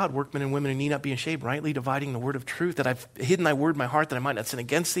unto God, workmen and women who need not be ashamed, rightly dividing the word of truth, that I've hidden thy word in my heart that I might not sin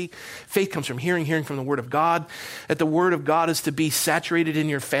against thee. Faith comes from hearing, hearing from the word of God, that the word of God is to be saturated in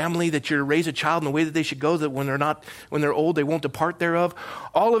your family, that you're to raise a child in the way that they should go, that when they're old, they won't depart thereof.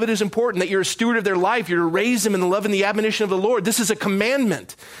 All of it is important, that you're a steward of their life. You're to raise them in the love and the admonition of the Lord. This is a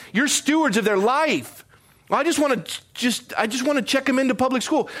commandment. You're stewards of their life. I just want to check them into public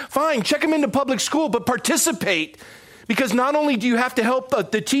school. Fine, check them into public school, but participate. Because not only do you have to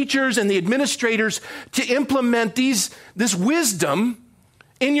help the teachers and the administrators to implement this wisdom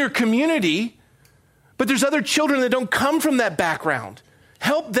in your community, but there's other children that don't come from that background.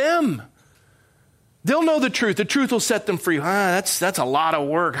 Help them. They'll know the truth. The truth will set them free. That's a lot of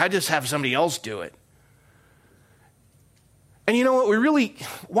work. I just have somebody else do it. And you know what?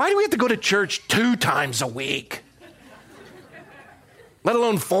 Why do we have to go to church 2 times a week? Let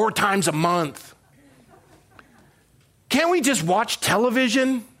alone 4 times a month? Can't we just watch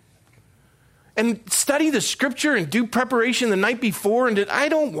television and study the Scripture and do preparation the night before? And I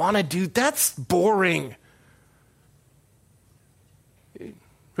don't want to do, that's boring.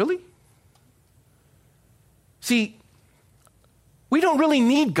 Really? See, we don't really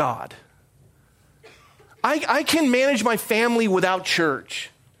need God. I can manage my family without church.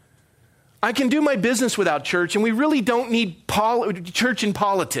 I can do my business without church, and we really don't need church and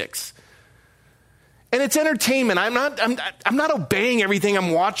politics. And it's entertainment. I'm not obeying everything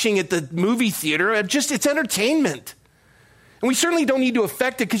I'm watching at the movie theater. It's entertainment. And we certainly don't need to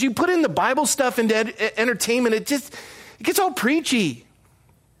affect it, because you put in the Bible stuff into entertainment, it gets all preachy.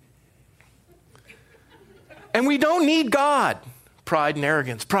 And we don't need God. Pride and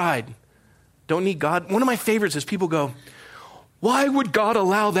arrogance. Pride. Don't need God. One of my favorites is people go, why would God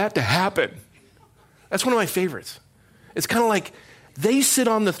allow that to happen? That's one of my favorites. It's kind of like, they sit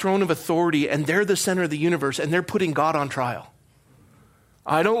on the throne of authority and they're the center of the universe and they're putting God on trial.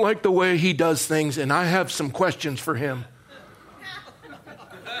 I don't like the way he does things and I have some questions for him.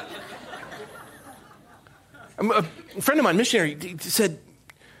 A friend of mine, missionary, said,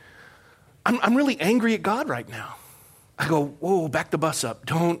 I'm really angry at God right now. I go, whoa, back the bus up.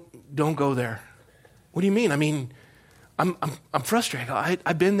 Don't go there. What do you mean? I mean, I'm frustrated.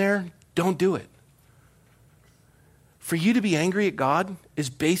 I've been there. Don't do it. For you to be angry at God is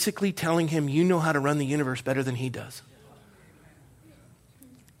basically telling him you know how to run the universe better than he does.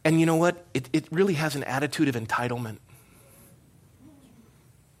 And you know what? It really has an attitude of entitlement.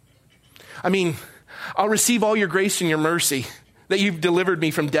 I mean, I'll receive all your grace and your mercy, that you've delivered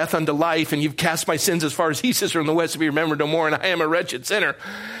me from death unto life, and you've cast my sins as far as east is from the west to be remembered no more, and I am a wretched sinner.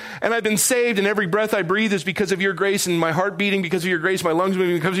 And I've been saved, and every breath I breathe is because of your grace, and my heart beating because of your grace, my lungs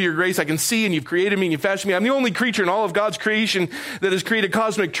moving because of your grace. I can see, and you've created me, and you've fashioned me. I'm the only creature in all of God's creation that has created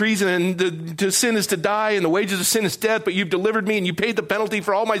cosmic treason, and to sin is to die, and the wages of sin is death, but you've delivered me, and you paid the penalty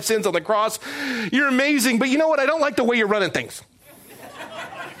for all my sins on the cross. You're amazing, but you know what? I don't like the way you're running things.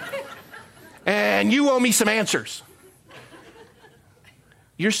 And you owe me some answers.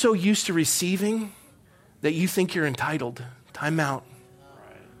 You're so used to receiving that you think you're entitled. Time out.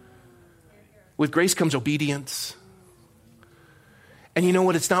 With grace comes obedience. And you know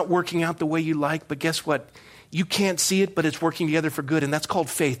what? It's not working out the way you like, but guess what? You can't see it, but it's working together for good. And that's called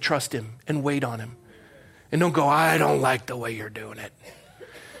faith. Trust him and wait on him. And don't go, I don't like the way you're doing it.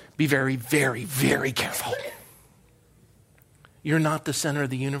 Be very, very, very careful. You're not the center of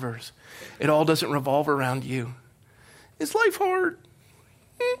the universe. It all doesn't revolve around you. Is life hard?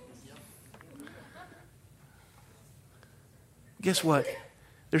 Guess what?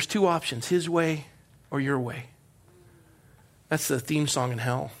 There's two options, his way or your way. That's the theme song in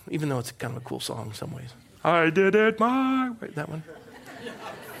hell, even though it's kind of a cool song in some ways. I did it my way. That one.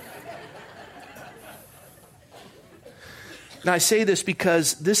 Now I say this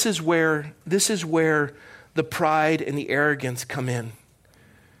because this is where the pride and the arrogance come in.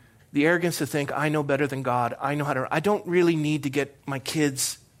 The arrogance to think, I know better than God. I don't really need to get my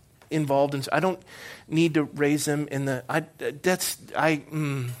kids involved in, I don't need to raise them in the,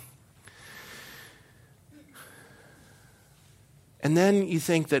 And then you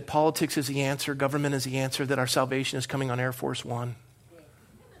think that politics is the answer, government is the answer, that our salvation is coming on Air Force One.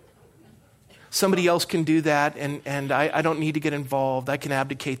 Somebody else can do that, and I don't need to get involved. I can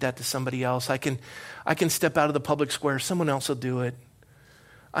abdicate that to somebody else. I can step out of the public square. Someone else will do it.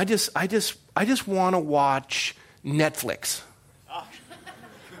 I just want to watch Netflix.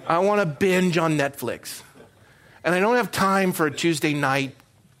 I want to binge on Netflix. And I don't have time for a Tuesday night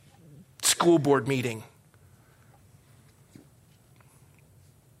school board meeting.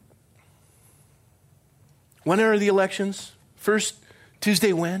 When are the elections? First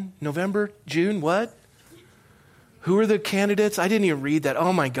Tuesday when? November? June? What? Who are the candidates? I didn't even read that.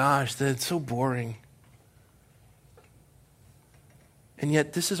 Oh my gosh, that's so boring. And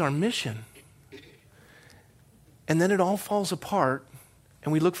yet this is our mission. And then it all falls apart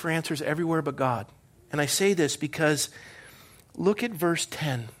and we look for answers everywhere but God. And I say this because look at verse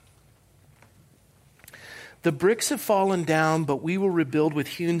 10. The bricks have fallen down, but we will rebuild with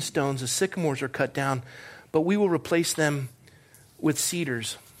hewn stones. The sycamores are cut down, but we will replace them with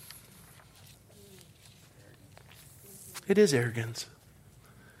cedars. It is arrogance.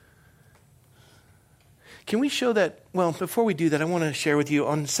 Can we show that? Well, before we do that, I want to share with you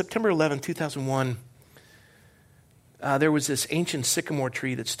on September 11, 2001, there was this ancient sycamore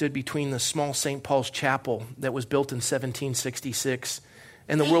tree that stood between the small St. Paul's Chapel that was built in 1766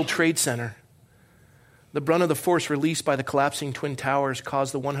 and the World Trade Center. The brunt of the force released by the collapsing Twin Towers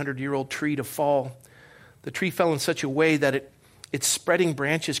caused the 100-year-old tree to fall. The tree fell in such a way that its spreading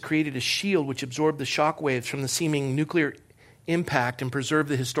branches created a shield which absorbed the shock waves from the seeming nuclear impact and preserved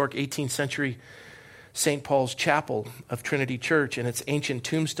the historic 18th century St. Paul's Chapel of Trinity Church and its ancient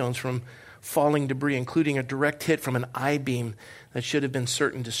tombstones from falling debris, including a direct hit from an I-beam that should have been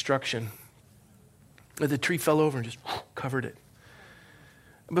certain destruction. The tree fell over and just covered it.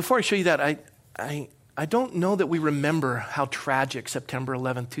 Before I show you that, I don't know that we remember how tragic September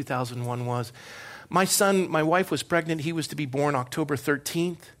 11, 2001 was. My wife was pregnant. He was to be born October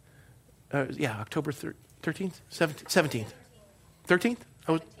 13th. October 13th? 17th. 13th?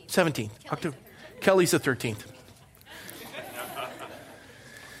 I was 17th. October. Kelly's the 13th.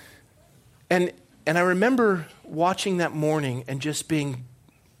 And I remember watching that morning and just being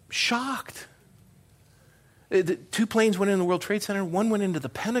shocked. The two planes went into the World Trade Center. One went into the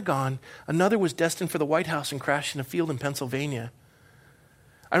Pentagon. Another was destined for the White House and crashed in a field in Pennsylvania.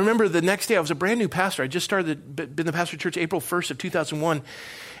 I remember the next day, I was a brand new pastor. I just been the pastor of church April 1st of 2001.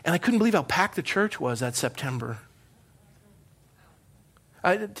 And I couldn't believe how packed the church was that September.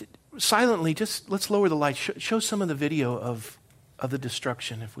 Silently, just let's lower the lights. Show some of the video of the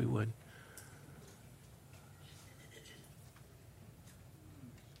destruction, if we would.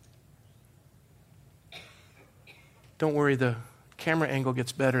 Don't worry, the camera angle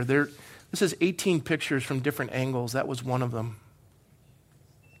gets better. This is 18 pictures from different angles. That was one of them.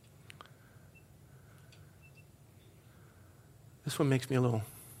 This one makes me a little...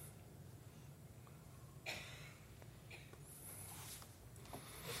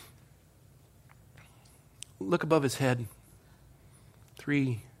 Look above his head.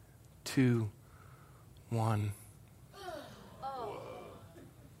 3, 2, 1.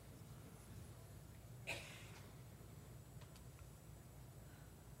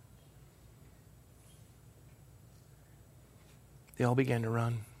 They all began to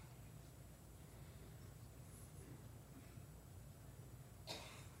run.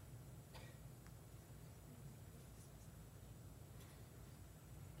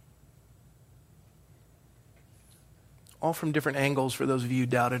 All from different angles for those of you who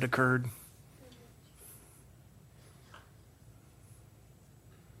doubt it occurred.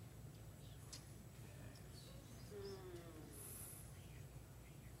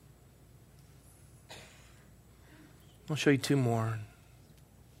 I'll show you two more.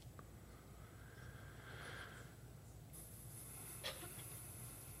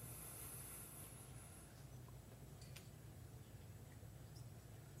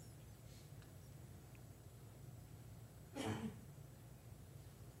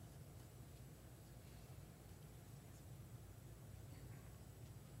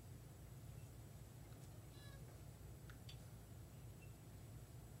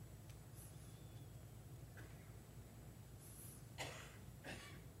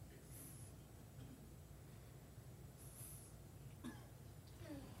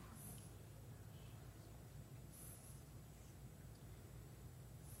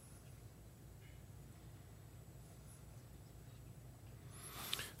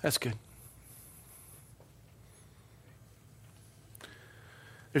 That's good.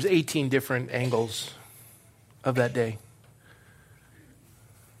 There's 18 different angles of that day.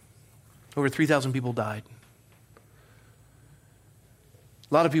 Over 3,000 people died.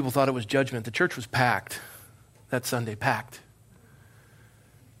 A lot of people thought it was judgment. The church was packed that Sunday, packed.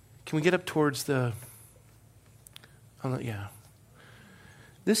 Can we get up towards the... yeah.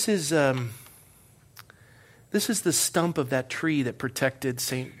 This is the stump of that tree that protected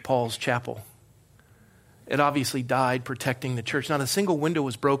St. Paul's Chapel. It obviously died protecting the church. Not a single window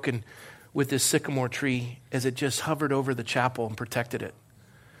was broken with this sycamore tree as it just hovered over the chapel and protected it.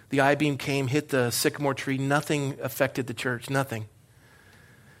 The I-beam came, hit the sycamore tree. Nothing affected the church, nothing.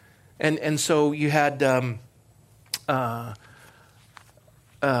 And so you had a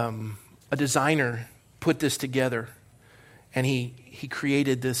designer put this together, and he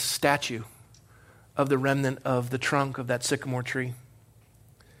created this statue of the remnant of the trunk of that sycamore tree.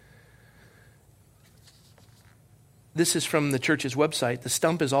 This is from the church's website. The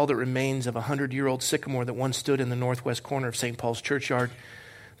stump is all that remains of a 100-year-old sycamore that once stood in the northwest corner of St. Paul's churchyard.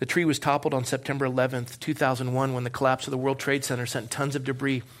 The tree was toppled on September 11th, 2001, when the collapse of the World Trade Center sent tons of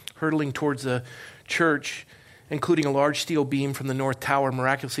debris hurtling towards the church, including a large steel beam from the north tower.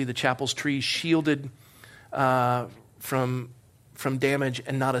 Miraculously, the chapel's trees shielded from damage,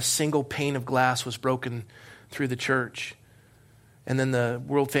 and not a single pane of glass was broken through the church. And then the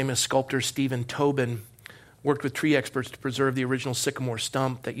world-famous sculptor Stephen Tobin worked with tree experts to preserve the original sycamore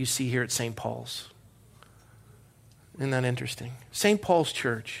stump that you see here at St. Paul's. Isn't that interesting? St. Paul's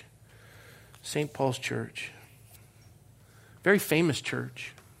Church. St. Paul's Church. Very famous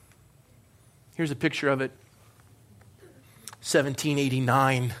church. Here's a picture of it.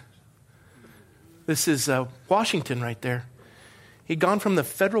 1789. This is Washington right there. He'd gone from the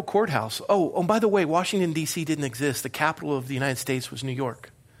federal courthouse. Oh, by the way, Washington, D.C. didn't exist. The capital of the United States was New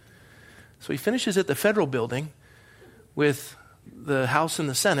York. So he finishes at the federal building with the House and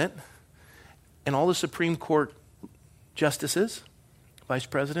the Senate and all the Supreme Court justices, vice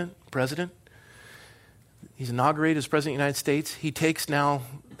president, president. He's inaugurated as president of the United States. He takes now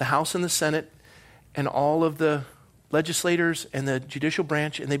the House and the Senate and all of the legislators and the judicial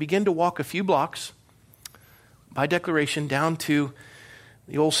branch, and they begin to walk a few blocks by declaration down to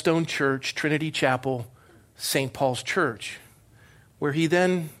the old stone church, Trinity Chapel, St. Paul's Church, where he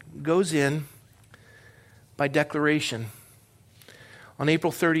then goes in by declaration. On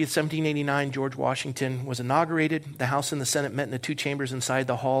April 30th, 1789, George Washington was inaugurated. The House and the Senate met in the two chambers inside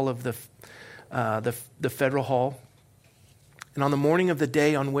the hall of the Federal Hall. And on the morning of the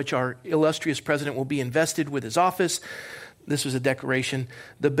day on which our illustrious president will be invested with his office, this was a declaration,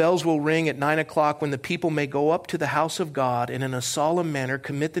 the bells will ring at 9 o'clock when the people may go up to the house of God and in a solemn manner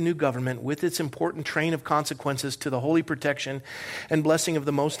commit the new government with its important train of consequences to the holy protection and blessing of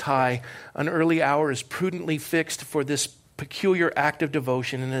the Most High. An early hour is prudently fixed for this peculiar act of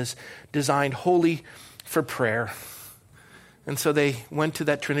devotion and is designed wholly for prayer. And so they went to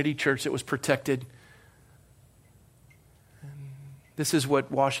that Trinity Church that was protected. And This is what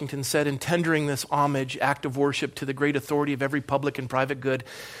Washington said: in tendering this homage, act of worship to the great authority of every public and private good,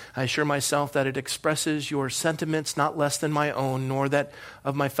 I assure myself that it expresses your sentiments not less than my own, nor that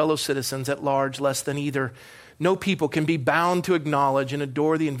of my fellow citizens at large less than either. No people can be bound to acknowledge and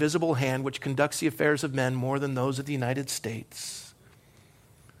adore the invisible hand which conducts the affairs of men more than those of the United States.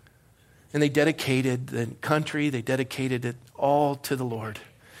 And they dedicated the country, they dedicated it all to the Lord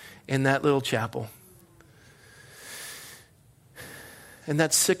in that little chapel. And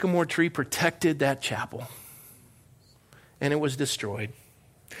that sycamore tree protected that chapel. And it was destroyed.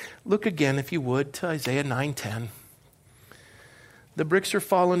 Look again, if you would, to Isaiah 9:10. The bricks are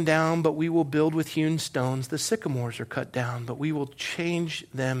fallen down, but we will build with hewn stones. The sycamores are cut down, but we will change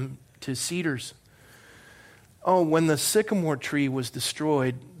them to cedars. Oh, when the sycamore tree was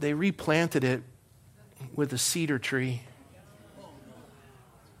destroyed, they replanted it with a cedar tree.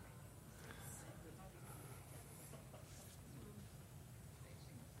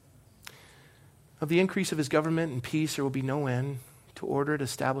 Of the increase of his government and peace there will be no end. To order it,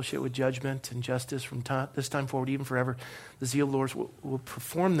 establish it with judgment and justice from this time forward, even forever. The zeal of the Lord will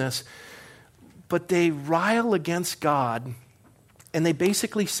perform this. But they rile against God, and they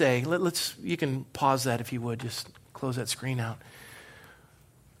basically say, you can pause that if you would, just close that screen out.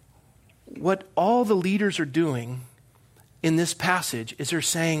 What all the leaders are doing in this passage is they're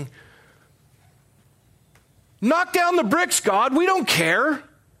saying, knock down the bricks, God, we don't care.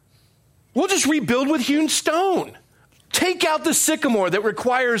 We'll just rebuild with hewn stone. Take out the sycamore that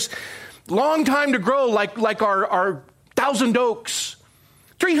requires long time to grow like our thousand oaks.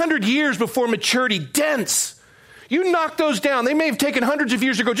 300 years before maturity, dense. You knock those down. They may have taken hundreds of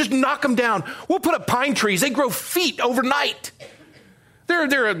years to grow. Just knock them down. We'll put up pine trees. They grow feet overnight.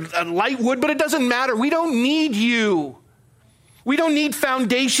 They're a light wood, but it doesn't matter. We don't need you. We don't need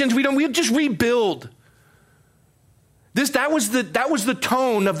foundations. We'll just rebuild. That was the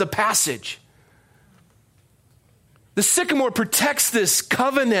tone of the passage. The sycamore protects this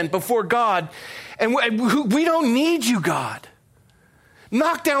covenant before God, and we don't need you, God.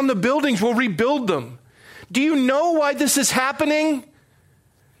 Knock down the buildings, we'll rebuild them. Do you know why this is happening?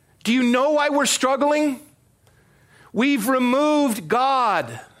 Do you know why we're struggling? We've removed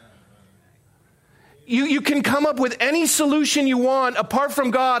God. You can come up with any solution you want apart from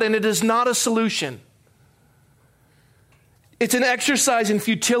God, and it is not a solution. It's an exercise in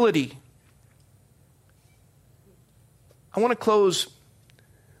futility. I want to close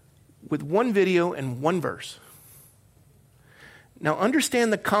with one video and one verse. Now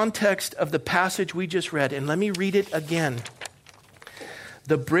understand the context of the passage we just read, and let me read it again.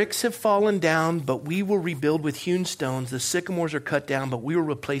 The bricks have fallen down, but we will rebuild with hewn stones. The sycamores are cut down, but we will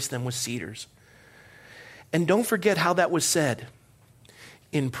replace them with cedars. And don't forget how that was said.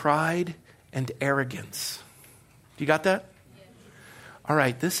 In pride and arrogance. You got that? Yes. All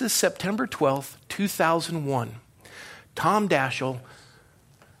right, this is September 12th, 2001. Tom Daschle,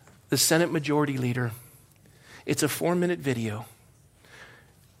 the Senate Majority Leader. It's a 4-minute video.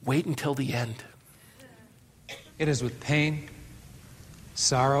 Wait until the end. It is with pain,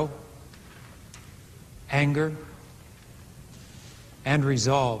 sorrow, anger, and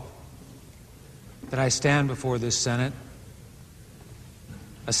resolve that I stand before this Senate,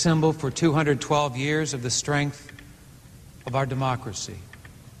 a symbol for 212 years of the strength of our democracy,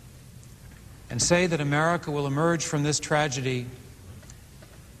 and say that America will emerge from this tragedy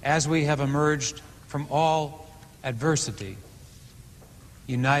as we have emerged from all adversity,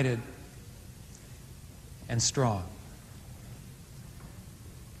 united and strong.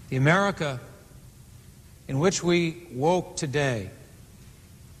 The America in which we woke today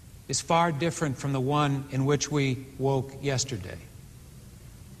is far different from the one in which we woke yesterday.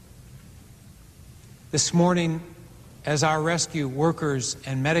 This morning, as our rescue workers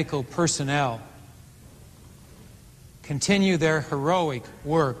and medical personnel continue their heroic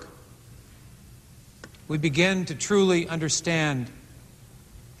work, we begin to truly understand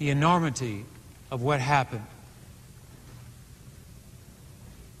the enormity of what happened.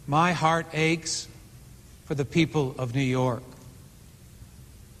 My heart aches for the people of New York,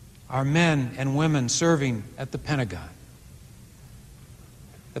 our men and women serving at the Pentagon,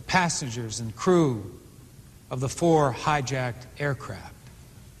 the passengers and crew of the 4 hijacked aircraft,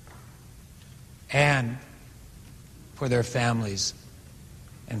 and for their families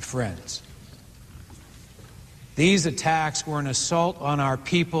and friends. These attacks were an assault on our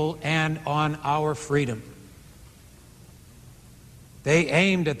people and on our freedom. They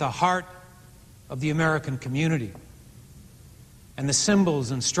aimed at the heart of the American community and the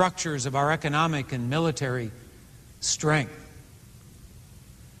symbols and structures of our economic and military strength.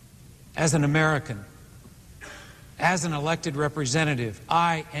 As an American, As an elected representative,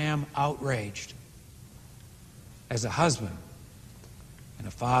 I am outraged. As a husband and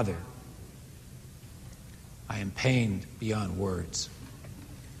a father, I am pained beyond words.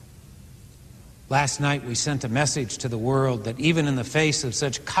 Last night we sent a message to the world that even in the face of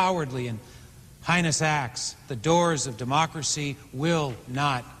such cowardly and heinous acts, the doors of democracy will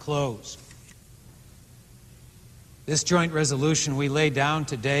not close. This joint resolution we lay down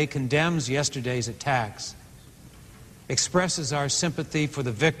today condemns yesterday's attacks, expresses our sympathy for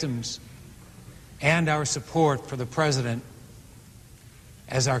the victims, and our support for the President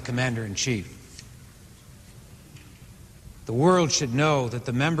as our Commander-in-Chief. The world should know that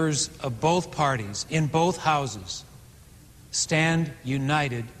the members of both parties in both houses stand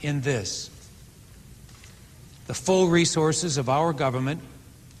united in this. The full resources of our government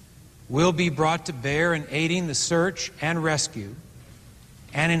will be brought to bear in aiding the search and rescue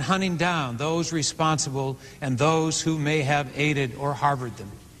and in hunting down those responsible and those who may have aided or harbored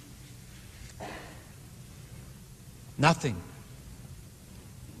them. Nothing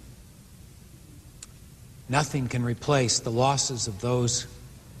can replace the losses of those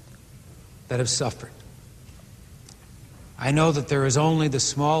that have suffered. I know that there is only the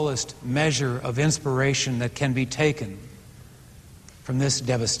smallest measure of inspiration that can be taken from this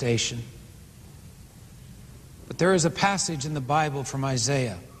devastation. But there is a passage in the Bible from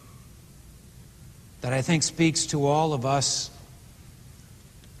Isaiah that I think speaks to all of us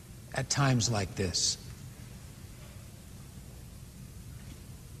at times like this.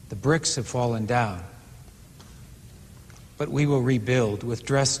 The bricks have fallen down, but we will rebuild with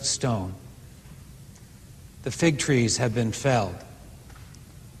dressed stone. The fig trees have been felled,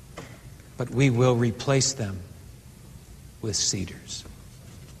 but we will replace them with cedars.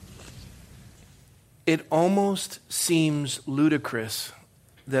 It almost seems ludicrous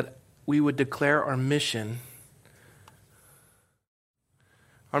that we would declare our mission.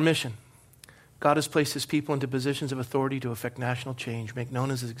 God has placed his people into positions of authority to effect national change, make known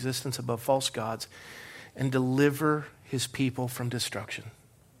his existence above false gods, and deliver his people from destruction.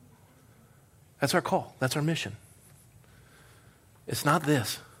 That's our call. That's our mission. It's not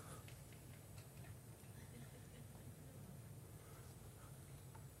this.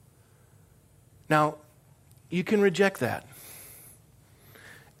 Now, you can reject that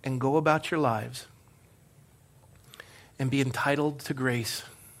and go about your lives and be entitled to grace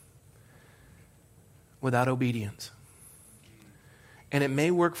without obedience. And it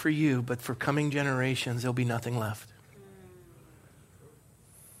may work for you, but for coming generations, there'll be nothing left.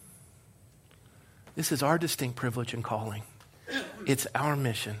 This is our distinct privilege and calling. It's our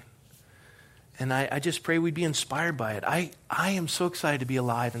mission. And I just pray we'd be inspired by it. I am so excited to be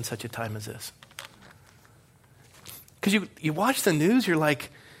alive in such a time as this. Because you watch the news, you're like,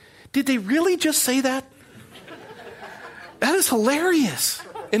 did they really just say that? That is hilarious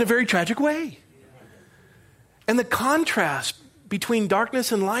in a very tragic way. And the contrast between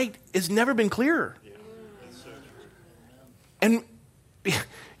darkness and light has never been clearer. And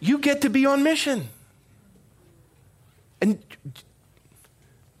you get to be on mission. And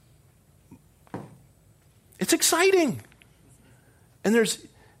it's exciting. And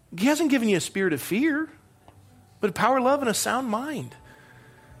he hasn't given you a spirit of fear, but power, love, and a sound mind.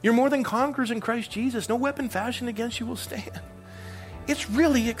 You're more than conquerors in Christ Jesus. No weapon fashioned against you will stand. It's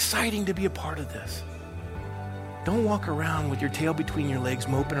really exciting to be a part of this. Don't walk around with your tail between your legs,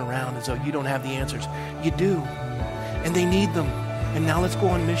 moping around as though you don't have the answers. You do. And they need them. And now let's go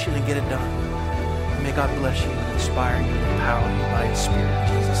on mission and get it done. And may God bless you and inspire you and empower you by his Spirit.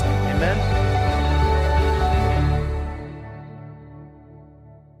 In Jesus' name. Amen.